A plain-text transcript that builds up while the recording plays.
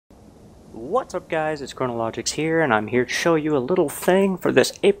What's up guys, it's Chronologics here, and I'm here to show you a little thing for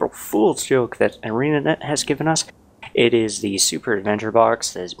this April Fool's joke that ArenaNet has given us. It is the Super Adventure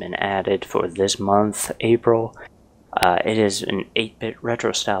Box that has been added for this month, April. It is an 8-bit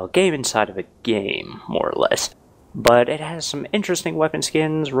retro-style game inside of a game, more or less. But it has some interesting weapon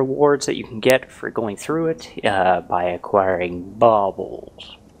skins, rewards that you can get for going through it by acquiring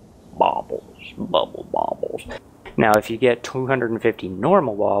baubles. Baubles. Now, if you get 250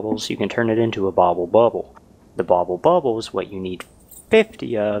 normal baubles, you can turn it into a bauble. The bauble is what you need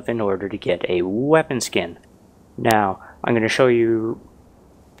 50 of in order to get a weapon skin. Now, I'm going to show you,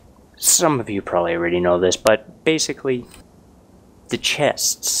 some of you probably already know this, but basically, the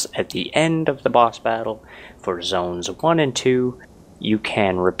chests at the end of the boss battle for zones 1 and 2, you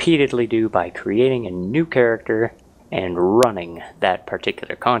can repeatedly do by creating a new character and running that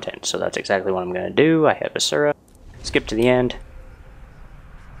particular content. So that's exactly what I'm going to do. I have Asura. Skip to the end.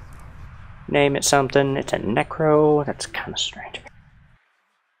 Name it something. It's a Necro. That's kind of strange.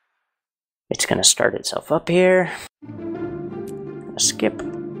 It's going to start itself up here. Skip.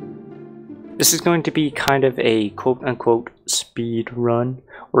 This is going to be kind of a quote-unquote speed run.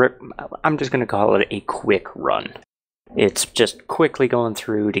 Or I'm just going to call it a quick run. It's just quickly going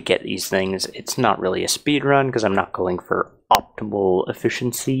through to get these things. It's not really a speed run because I'm not going for optimal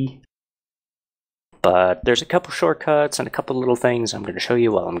efficiency. But there's a couple shortcuts and a couple little things I'm going to show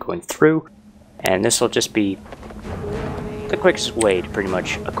you while I'm going through. And this will just be the quickest way to pretty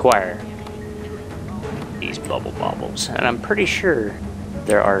much acquire these baubles. And I'm pretty sure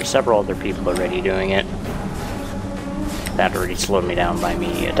there are several other people already doing it. That already slowed me down by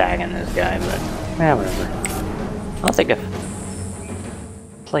me attacking this guy, but yeah, whatever. I don't think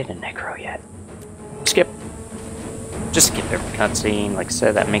I've played a Necro yet. Skip. Just skip every cutscene. Like I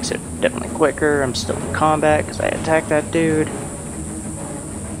said, that makes it definitely quicker. I'm still in combat because I attacked that dude.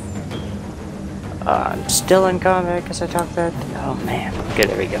 I'm still in combat because I talked that. Oh man. Okay,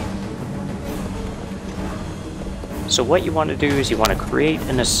 there we go. So what you want to do is you want to create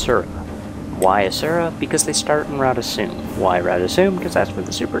an Asura. Why Asura? Because they start in Route Assume. Why Route Assume? Because that's where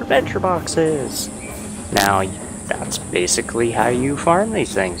the Super Adventure Box is. Now, that's basically how you farm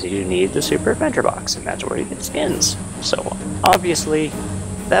these things. You need the Super Adventure Box, and that's where you get skins. So, obviously,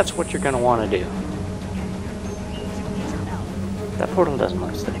 that's what you're going to want to do. That portal doesn't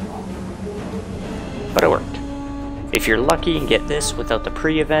last anymore. But it worked. If you're lucky and get this without the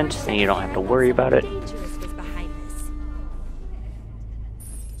pre-event, then you don't have to worry about it.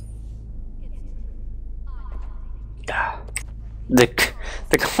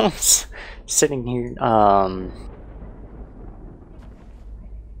 The goal's sitting here, I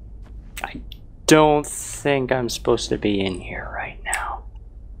don't think I'm supposed to be in here right now.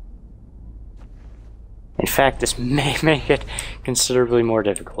 In fact, this may make it considerably more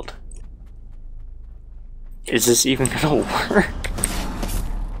difficult. Is this even gonna work?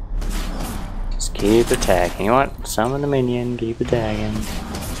 Just keep attacking. You know what? Summon the minion, keep attacking.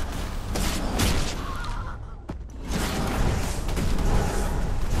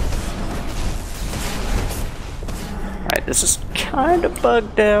 Alright, this is kind of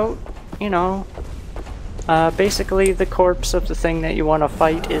bugged out, you know. Basically, the corpse of the thing that you want to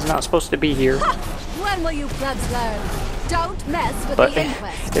fight is not supposed to be here. When will you plebs learn? Don't mess with But the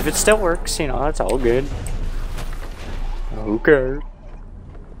inquest. if it still works, you know, that's all good. Okay.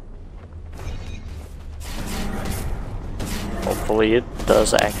 Hopefully it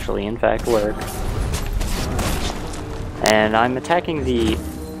does actually, in fact, work. And I'm attacking the...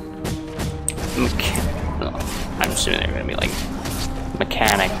 I'm assuming they're going to be like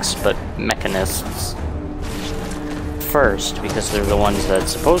mechanics, but mechanists first, because they're the ones that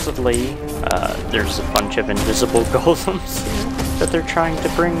supposedly there's a bunch of invisible golems that they're trying to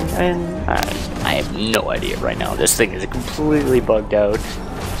bring in. I have no idea right now. This thing is completely bugged out.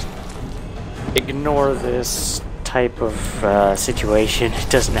 Ignore this type of situation. It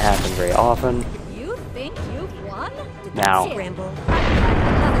doesn't happen very often. You think you've won? Now,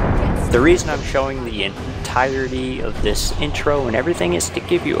 the reason I'm showing the entirety of this intro and everything is to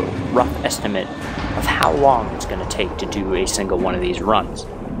give you a rough estimate of how long it's going to take to do a single one of these runs.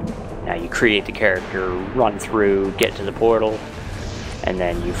 Now you create the character, run through, get to the portal, and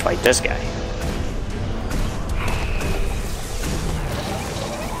then you fight this guy.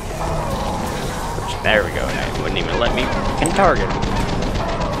 Which, there we go, now it wouldn't even let me fucking target him.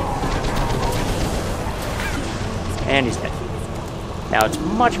 And he's dead. Now it's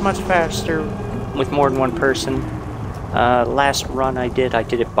much faster with more than one person. Last run I did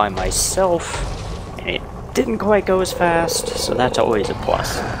it by myself, and it didn't quite go as fast, so that's always a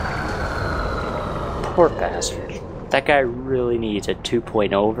plus. Poor bastard. That guy really needs a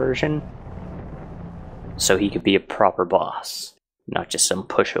 2.0 version, so he could be a proper boss, not just some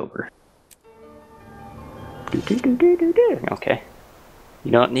pushover. Okay.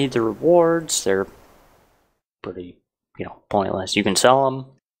 You don't need the rewards, they're pretty, pointless. You can sell them.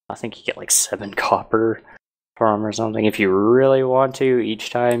 I think you get like 7 copper for them or something. If you really want to, each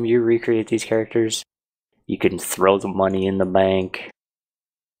time you recreate these characters, you can throw the money in the bank.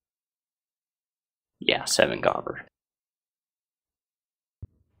 Yeah, 7 copper.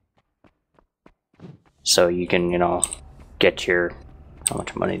 So you can, get your... How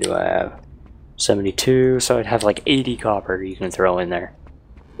much money do I have? 72, so I'd have like 80 copper you can throw in there.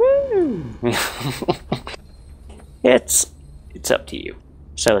 Woo! It's up to you.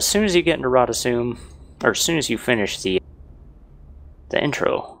 So as soon as you get into Radasum, or as soon as you finish the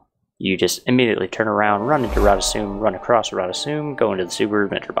intro, you just immediately turn around, run into Radasum, run across Radasum, go into the Super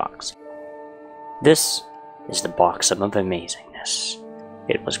Adventure Box. This is the Box of Amazingness.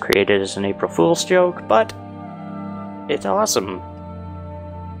 It was created as an April Fool's joke, but it's awesome.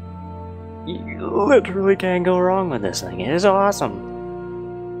 You literally can't go wrong with this thing. It is awesome.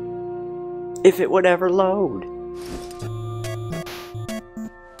 If it would ever load.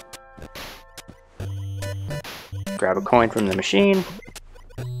 Grab a coin from the machine.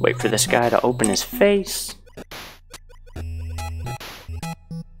 Wait for this guy to open his face.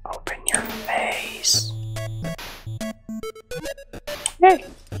 Open your face. Hey!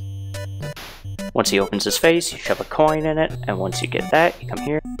 Once he opens his face, you shove a coin in it, and once you get that, you come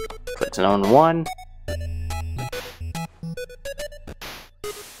here, click zone 1, and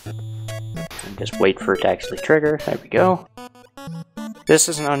just wait for it to actually trigger. There we go. This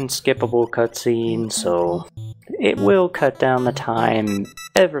is an unskippable cutscene, so it will cut down the time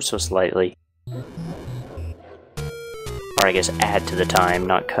ever so slightly. Or I guess add to the time,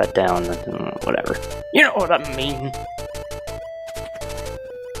 not cut down, whatever. You know what I mean!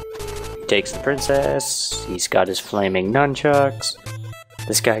 Takes the princess, he's got his flaming nunchucks,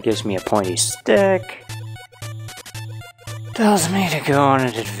 this guy gives me a pointy stick, tells me to go on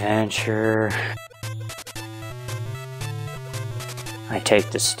an adventure. I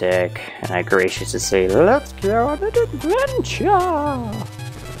take the stick, and I graciously say, let's go on an adventure!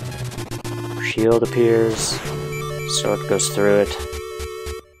 Shield appears, sword goes through it.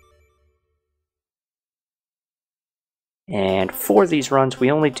 And for these runs, we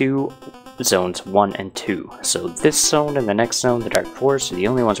only do zones 1 and 2. So this zone and the next zone, the Dark Forest, are the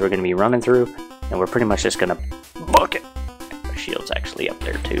only ones we're going to be running through, and we're pretty much just going to book it. The shield's actually up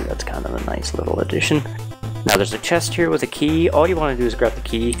there too, that's kind of a nice little addition. Now there's a chest here with a key. All you want to do is grab the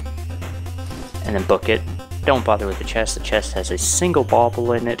key, and then book it. Don't bother with the chest has a single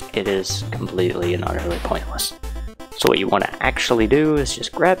bauble in it. It is completely and utterly pointless. So what you want to actually do is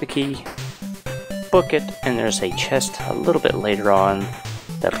just grab the key, book it, and there's a chest a little bit later on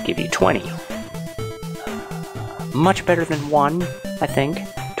that'll give you 20. Much better than 1, I think.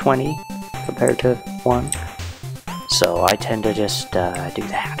 20 compared to 1. So I tend to just do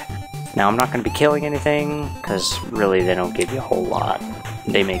that. Now I'm not going to be killing anything, because really they don't give you a whole lot.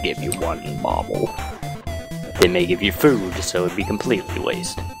 They may give you 1 bauble. They may give you food, so it'd be completely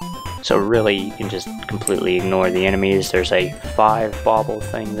waste. So really, you can just completely ignore the enemies. There's a 5 bauble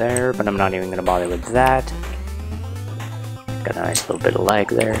thing there, but I'm not even going to bother with that. Got a nice little bit of lag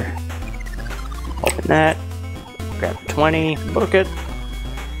there. Open that. Grab 20. Book it.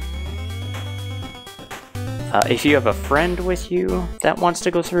 If you have a friend with you that wants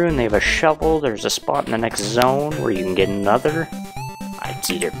to go through and they have a shovel, there's a spot in the next zone where you can get another. It's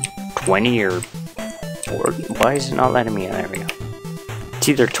either 20 or 40. Why is it not letting me in? There we go. It's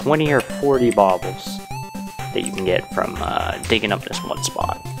either 20 or 40 baubles that you can get from digging up this one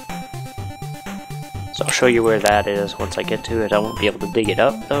spot. So I'll show you where that is once I get to it. I won't be able to dig it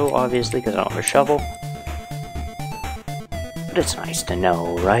up though, obviously, because I don't have a shovel. But it's nice to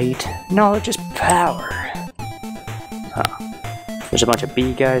know, right? Knowledge is power. Huh. There's a bunch of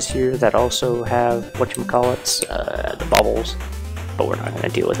bee guys here that also have whatchamacallits, the bubbles. But we're not going to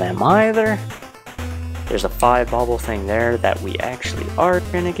deal with them either. There's a 5 bauble thing there that we actually are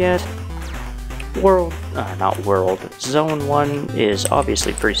going to get. Zone 1 is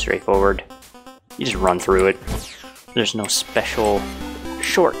obviously pretty straightforward. You just run through it. There's no special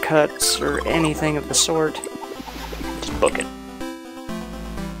shortcuts or anything of the sort. Just book it.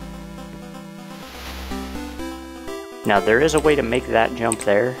 Now there is a way to make that jump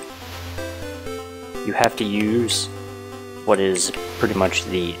there. You have to use what is pretty much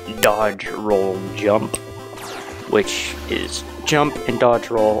the dodge roll jump, which is jump and dodge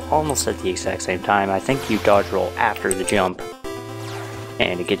roll almost at the exact same time. I think you dodge roll after the jump,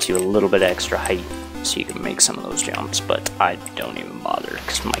 and it gets you a little bit extra height so you can make some of those jumps, but I don't even bother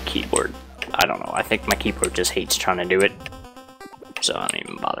because my keyboard, I don't know, I think my keyboard just hates trying to do it. So I don't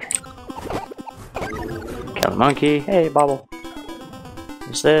even bother. Kill the monkey. Hey, Bauble.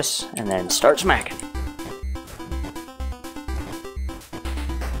 There's this, and then start smacking.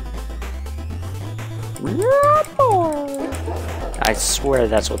 Yeah, boy. I swear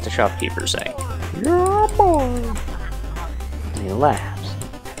that's what the shopkeeper's saying. Yeah, boy. And he laughs.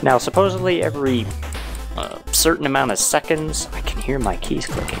 Now, supposedly every certain amount of seconds, I can hear my keys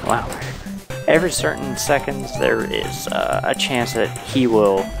clicking. Wow. Every certain seconds, there is a chance that he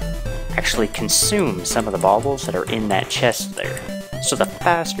will actually consume some of the baubles that are in that chest there. So the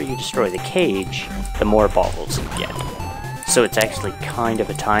faster you destroy the cage, the more baubles you get. So it's actually kind of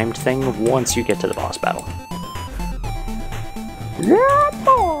a timed thing once you get to the boss battle. Yeah,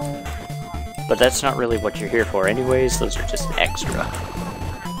 boy. But that's not really what you're here for anyways, those are just extra.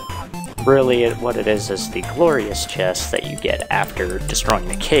 Really, what it is the glorious chest that you get after destroying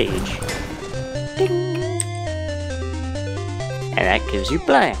the cage. Ding! And that gives you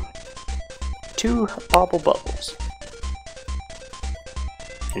blam! 2 bauble bubbles.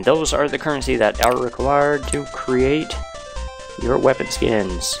 And those are the currency that are required to create your weapon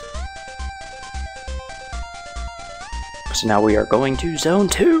skins. So now we are going to Zone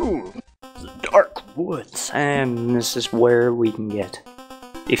 2! The Dark Woods. And this is where we can get,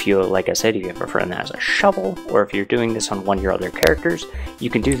 if you, like I said, if you have a friend that has a shovel, or if you're doing this on one of your other characters, you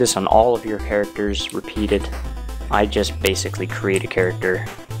can do this on all of your characters repeated. I just basically create a character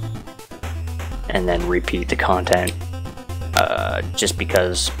and then repeat the content, just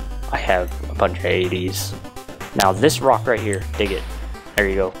because I have a bunch of 80s. Now this rock right here, dig it. There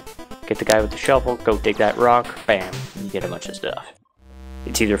you go. Get the guy with the shovel, go dig that rock, bam, you get a bunch of stuff.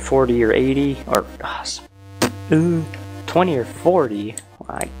 It's either 40 or 80, or 20 or 40.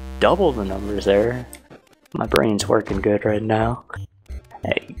 I doubled the numbers there. My brain's working good right now.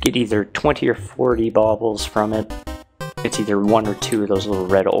 You get either 20 or 40 baubles from it. It's either 1 or 2 of those little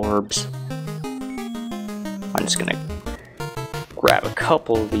red orbs. I'm just gonna grab a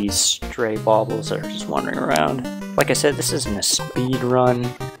couple of these stray baubles that are just wandering around. Like I said, this isn't a speed run.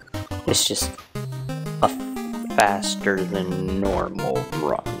 It's just a faster than normal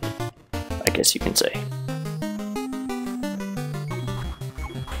run, I guess you can say.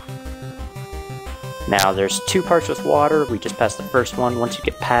 Now there's 2 parts with water, we just passed the first one. Once you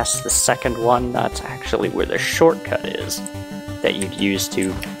get past the second one, that's actually where the shortcut is that you'd use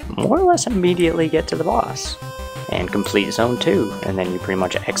to more or less immediately get to the boss and complete Zone 2. And then you pretty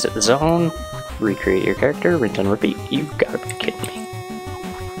much exit the zone, recreate your character, rinse and repeat. You've gotta be kidding me.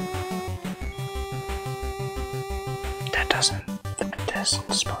 That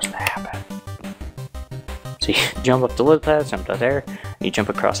isn't supposed to happen. So you jump up the little path, jump out there, and you jump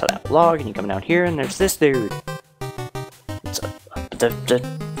across that log, and you come down here, and there's this dude. It's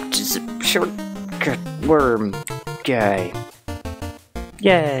just a shortcut worm guy.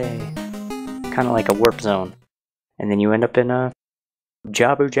 Yay! Kind of like a warp zone. And then you end up in a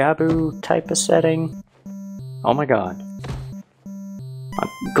Jabu Jabu type of setting. Oh my god. I'm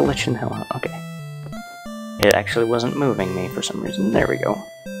glitching the hell out. Okay. It actually wasn't moving me for some reason. There we go.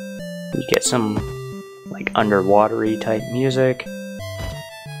 You get some like underwatery type music.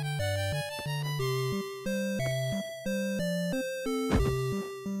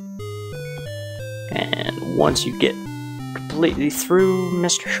 And once you get completely through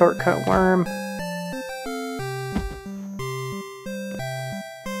Mr. Shortcut Worm,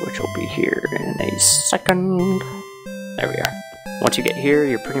 which will be here in a second. There we are. Once you get here,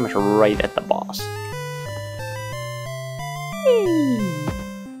 you're pretty much right at the boss.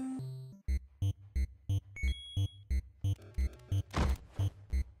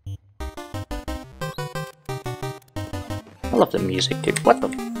 I love the music, dude. What the?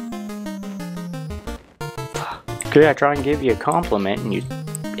 Could I try and give you a compliment and you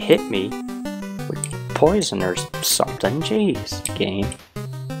hit me with poison or something? Jeez, game.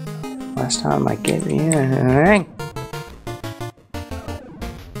 Last time I gave you anything.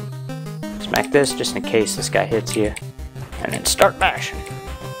 Smack this just in case this guy hits you. And then start bashing.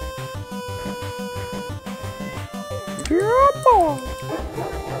 Yeah, boy.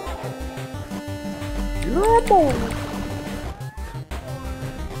 Yeah, boy.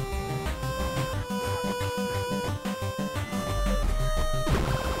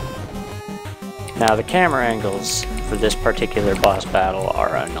 Now the camera angles for this particular boss battle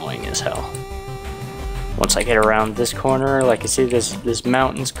are annoying as hell. Once I get around this corner, like you see this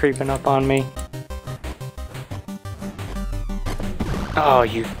mountain's creeping up on me. Oh,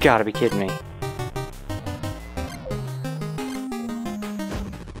 you've gotta be kidding me.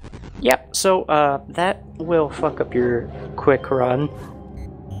 Yep, so that will fuck up your quick run.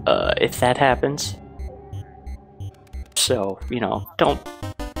 if that happens. So, you know, don't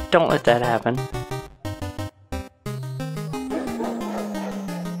let that happen.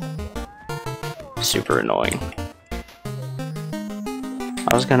 Super annoying.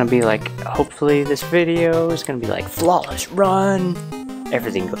 I was gonna be like, hopefully this video is gonna be like flawless run,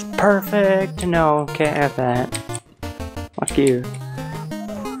 everything goes perfect. No, can't have that. Fuck you.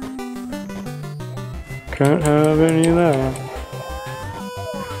 Can't have any of that.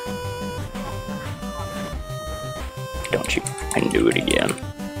 Don't you fucking do it again.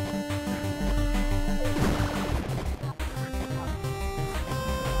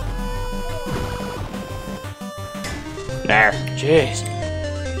 There, jeez.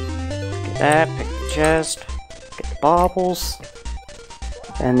 Get that, pick the chest, get the baubles,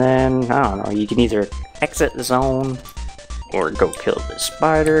 and then, I don't know, you can either exit the zone, or go kill the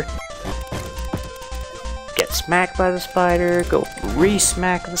spider, get smacked by the spider, go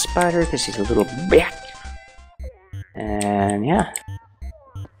re-smack the spider, because he's a little bitch. And yeah,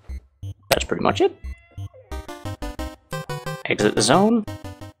 that's pretty much it. Exit the zone.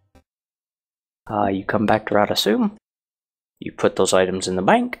 You come back to Assume. You put those items in the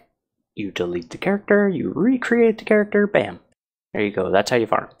bank. You delete the character. You recreate the character. Bam. There you go. That's how you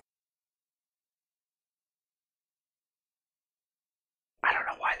farm. I don't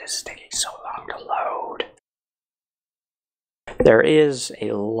know why this is taking so long to load. There is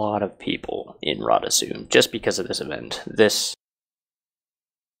a lot of people in Assume just because of this event.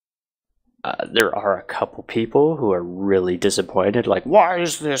 There are a couple people who are really disappointed, like, why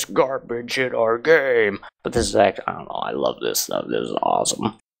is this garbage in our game? But this is actually, I don't know, I love this stuff. This is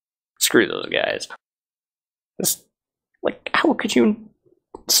awesome. Screw those guys. This, like, how could you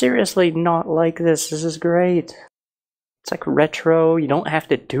seriously not like this? This is great. It's like retro. You don't have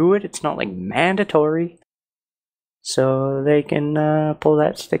to do it. It's not like mandatory. So they can pull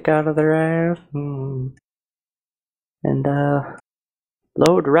that stick out of their ass and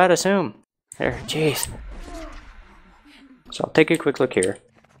load Assume. There, jeez. So I'll take a quick look here.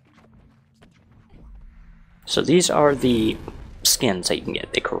 So these are the skins that you can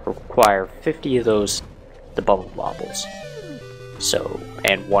get. They require 50 of those, the bubble baubles. So,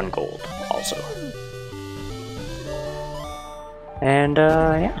 and 1 gold also. And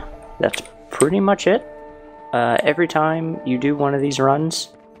yeah, that's pretty much it. Every time you do one of these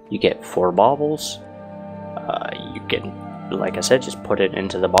runs, you get 4 baubles. You can, like I said, just put it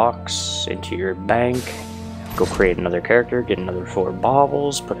into the box, into your bank, go create another character, get another 4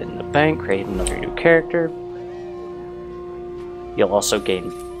 baubles, put it in the bank, create another new character. You'll also gain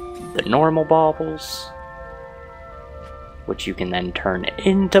the normal baubles, which you can then turn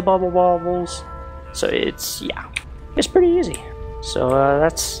into bubble baubles. So it's, yeah, it's pretty easy. So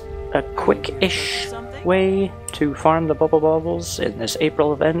that's a quick-ish way to farm the bubble baubles in this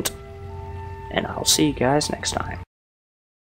April event. And I'll see you guys next time.